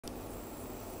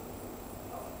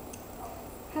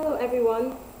Hello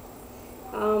everyone.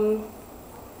 Um,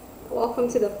 Welcome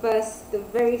to the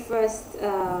very first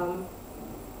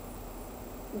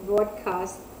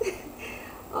broadcast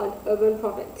on Urban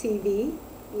Prophet TV.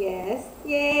 Yes,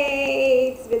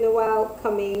 yay! It's been a while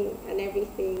coming and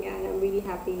everything, and I'm really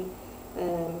happy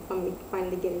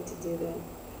finally getting to do that.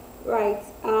 Right.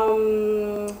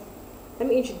 Let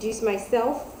me introduce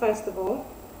myself first of all.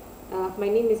 My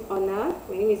name is Ona.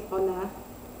 My name is Ona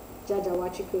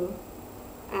Jajawachuku,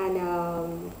 and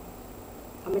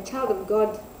I'm a child of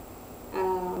God.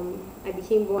 I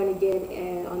became born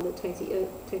again on the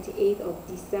 28th of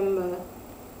December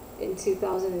in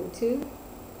 2002,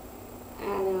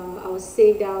 and I was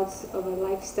saved out of a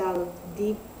lifestyle of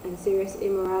deep and serious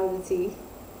immorality.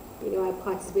 You know, I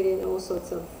participated in all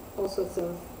sorts of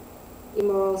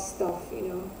immoral stuff. You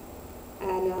know,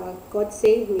 and God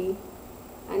saved me,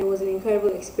 and it was an incredible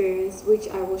experience, which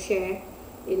I will share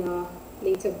in a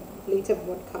later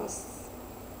broadcasts.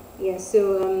 Yeah.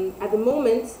 So at the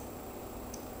moment,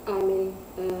 I'm in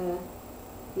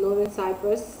northern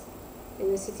Cyprus, in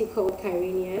a city called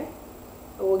Kyrenia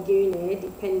or Girne,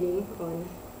 depending on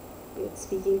you're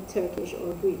speaking Turkish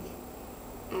or Greek.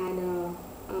 And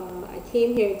I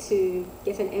came here to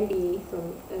get an MBA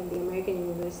from the American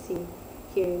University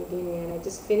here in Guinea, and I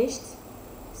just finished.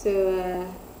 So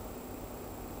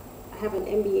I have an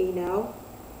MBA now.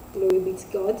 Glory be to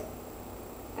God.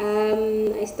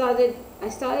 I started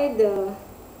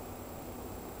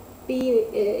being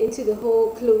into the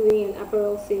whole clothing and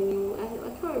apparel thing. I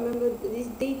can't remember this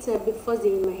dates are a bit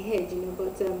fuzzy in my head, you know,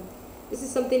 but this is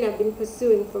something I've been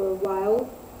pursuing for a while,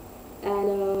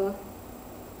 and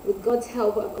with God's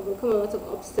help, I've overcome a lot of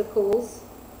obstacles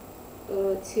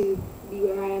to be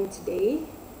where I am today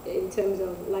in terms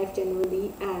of life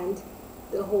generally and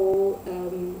the whole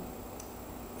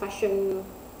fashion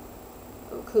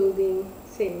clothing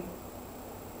thing.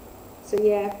 So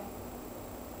yeah,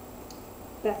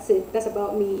 that's it. That's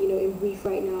about me, you know, in brief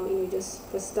right now, you know, just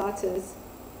for starters.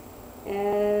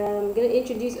 I'm going to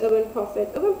introduce Urban Prophet.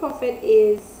 Urban Prophet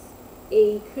is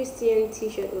a Christian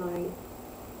t-shirt line.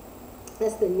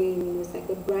 That's the name, you know, it's like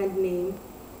the brand name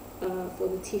for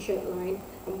the t-shirt line.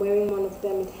 I'm wearing one of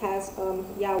them. It has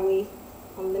Yahweh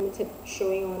Unlimited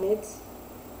showing on it.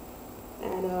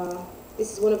 And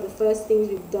this is one of the first things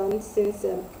we've done since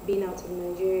being out of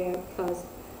Nigeria, because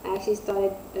I actually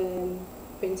started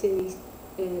printing these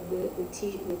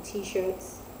the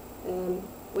t-shirts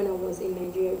when I was in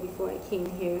Nigeria before I came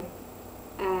here.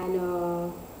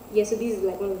 And yeah, so these are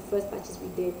like one of the first batches we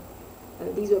did.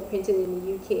 These were printed in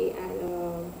the UK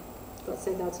and got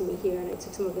sent out to me here, and I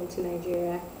took some of them to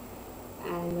Nigeria,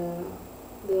 and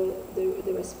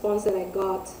the response that I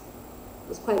got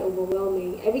was quite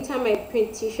overwhelming. Every time I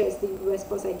print t-shirts, the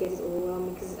response I get is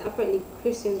overwhelming, because apparently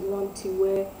Christians want to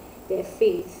wear their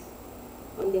faith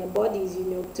on their bodies, you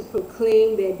know, to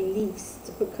proclaim their beliefs,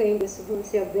 to proclaim the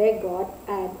supremacy of their God,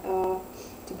 and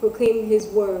to proclaim His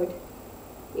word.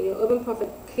 You know, Urban Prophet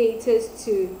caters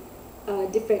to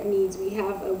different needs. We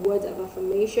have words of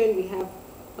affirmation, we have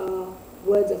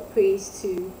words of praise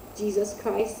to Jesus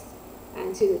Christ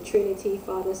and to the Trinity,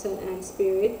 Father, Son, and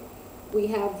Spirit. We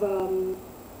have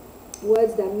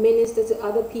words that minister to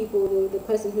other people, the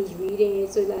person who's reading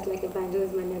it, so that's like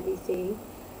evangelism and everything.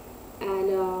 And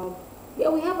yeah,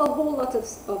 we have a whole lot of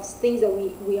things that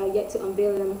we are yet to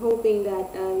unveil, and I'm hoping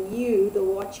that you, the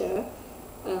watcher,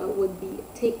 would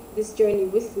take this journey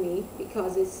with me,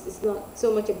 because it's not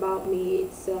so much about me,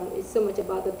 it's so much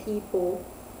about the people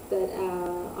that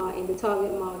are in the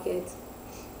target market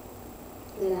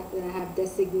that I have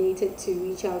designated to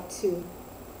reach out to.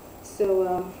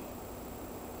 So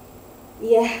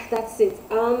yeah, that's it.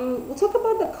 We'll talk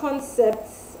about the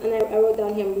concepts, and I wrote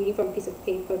down here, I'm reading from a piece of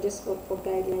paper just for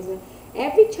guidelines.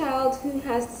 Every child who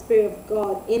has the Spirit of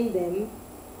God in them,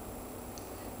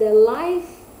 their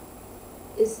life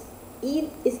is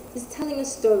telling a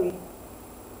story.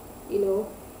 You know,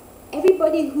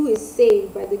 everybody who is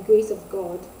saved by the grace of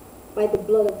God, by the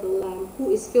blood of the Lamb, who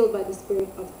is filled by the Spirit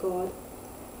of God,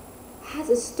 has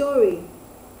a story.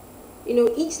 You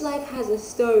know, each life has a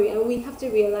story, and we have to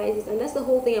realize this. And that's the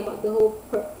whole thing about the whole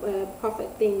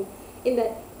prophet thing, in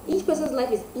that each person's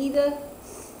life is either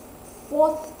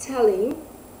forth-telling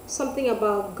something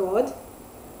about God,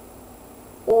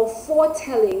 or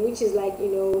foretelling, which is like, you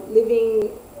know,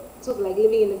 living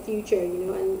in the future, you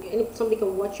know, and somebody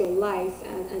can watch your life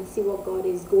and see what God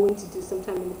is going to do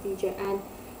sometime in the future. And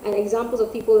examples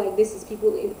of people like this is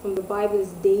people from the Bible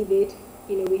is David.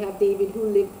 You know, we have David who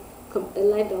lived a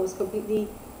life that was completely,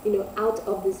 you know, out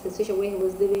of this position where he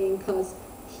was living, because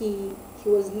he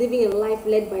was living a life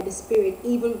led by the Spirit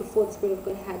even before the Spirit of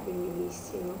God had been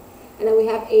released, you know. And then we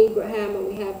have Abraham, and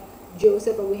we have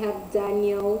Joseph, and we have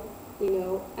Daniel,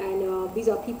 and these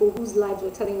are people whose lives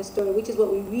were telling a story, which is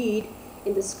what we read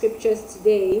in the scriptures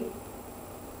today,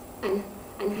 and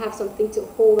have something to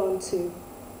hold on to.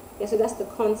 Yeah, so that's the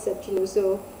concept,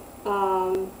 So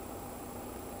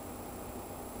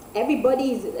every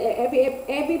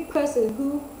person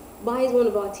who buys one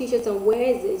of our t-shirts and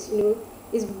wears it,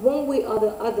 is one way or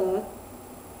the other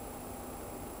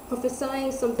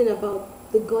prophesying something about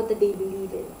the God that they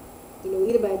believe in.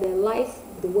 Either by their life,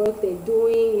 the work they're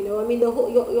doing. I mean, your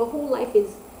whole life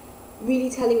is really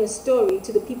telling a story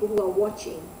to the people who are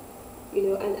watching.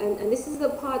 And this is the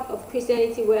part of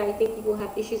Christianity where I think people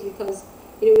have issues, because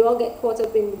we all get caught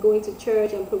up in going to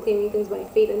church and proclaiming things by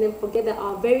faith, and then forget that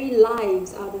our very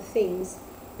lives are the things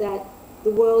that the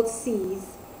world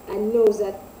sees and knows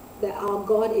that our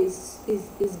God is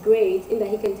great, in that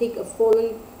he can take a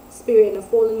fallen spirit and a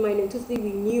fallen mind and totally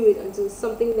renew it into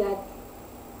something that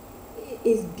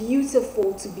is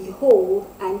beautiful to behold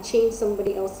and change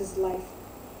somebody else's life.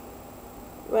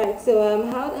 Right, so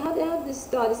how did this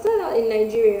start? It started out in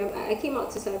Nigeria. I came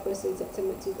out to Cyprus in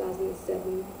September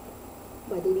 2007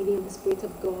 by the leading of the Spirit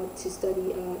of God to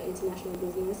study international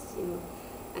business,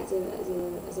 as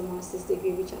a master's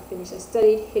degree, which I finished. I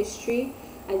studied history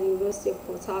at the University of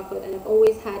Port Harcourt, and I've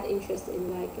always had interest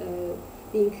in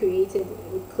being creative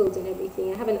with clothes and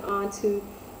everything. I have an aunt who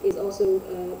is also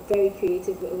very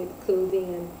creative with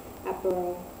clothing and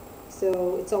apparel,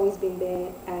 so it's always been there.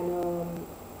 And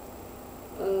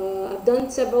I've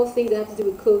done several things that have to do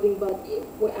with clothing, but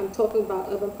what I'm talking about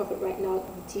Urban Prophet right now,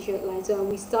 the t-shirt line. So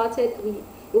we started.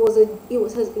 It was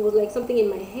like something in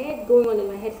my head, going on in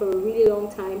my head for a really long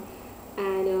time,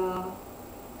 and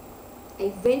I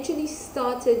eventually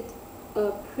started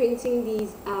printing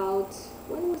these out.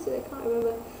 When was it? I can't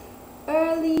remember.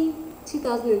 Early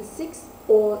 2006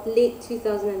 or late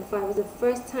 2005 was the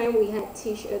first time we had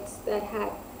t-shirts that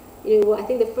had, I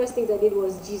think the first thing I did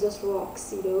was Jesus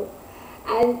Rocks,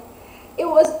 and it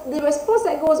was, the response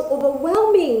I got was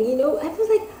overwhelming. I was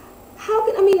like, how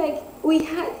can,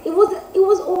 it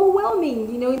was overwhelming,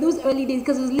 in those early days,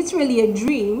 because it was literally a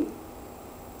dream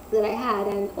that I had,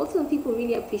 and also people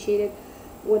really appreciated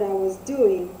what I was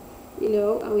doing.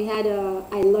 And we had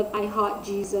I Heart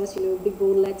Jesus, big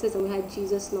bold letters, and we had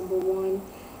Jesus #1.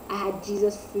 I had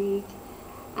Jesus Freak,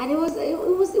 and it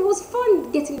was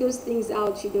fun getting those things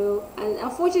out, And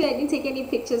unfortunately, I didn't take any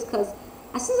pictures, because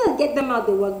as soon as I get them out,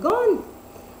 they were gone.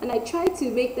 And I tried to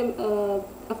make them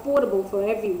affordable for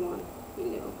everyone,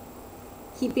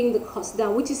 keeping the cost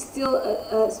down, which is still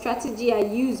a strategy I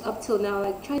use up till now.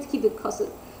 Like, try to keep the cost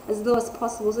as low as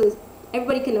possible so that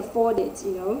everybody can afford it,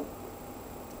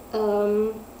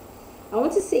 I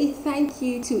want to say thank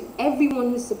you to everyone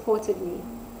who supported me.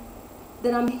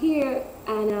 That I'm here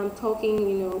and I'm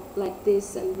talking, like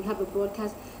this, and we have a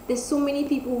broadcast. There's so many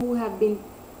people who have been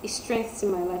a strength to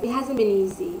my life. It hasn't been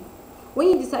easy. When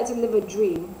you decide to live a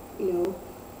dream,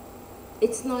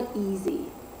 it's not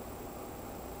easy.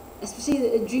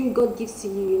 Especially a dream God gives to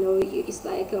you, it's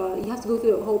like you have to go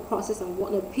through the whole process and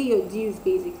want to pay your dues,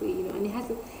 basically, and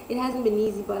it hasn't been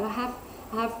easy. But I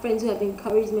have friends who have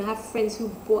encouraged me. I have friends who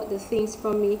bought the things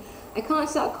from me. I can't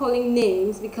start calling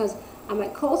names, because I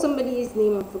might call somebody's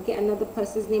name and forget another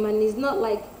person's name, and it's not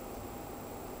like,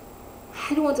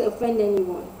 I don't want to offend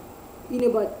anyone,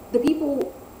 but the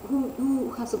people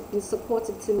who have been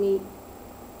supportive to me,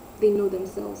 they know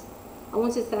themselves. I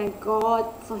want to thank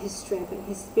God for his strength and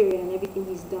his spirit and everything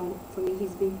he's done for me.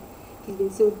 He's been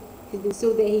so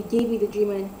there. He gave me the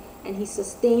dream, and he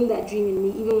sustained that dream in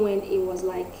me, even when it was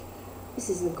like, this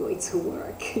isn't going to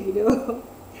work,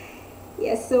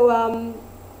 Yeah, so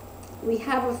we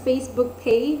have a Facebook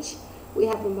page, we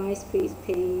have a MySpace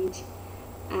page,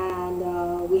 and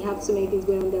we have so many things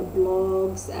going on there,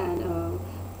 blogs and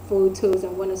photos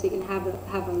and whatnot, so you can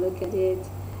have a look at it.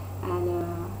 And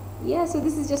yeah, so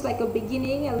this is just like a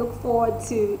beginning. I look forward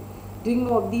to doing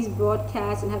more of these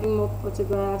broadcasts and having more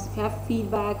photographs. If you have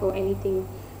feedback or anything,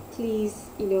 please,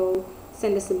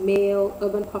 send us a mail,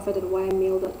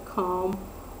 urbanprophet@ymail.com,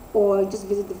 or just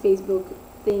visit the Facebook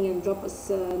thing and drop us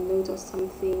a note or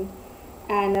something.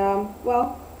 And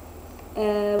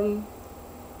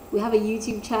we have a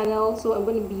YouTube channel, so I'm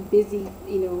going to be busy.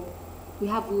 We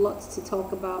have lots to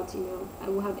talk about. I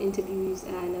will have interviews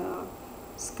and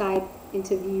Skype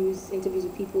interviews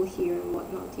with people here and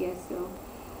whatnot. Yes, so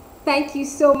thank you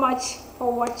so much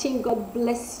for watching. God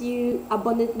bless you,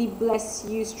 abundantly bless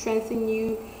you, strengthen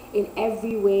you in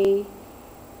every way.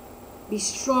 Be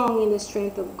strong in the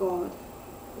strength of God.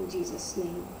 In Jesus'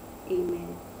 name,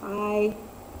 amen. Bye.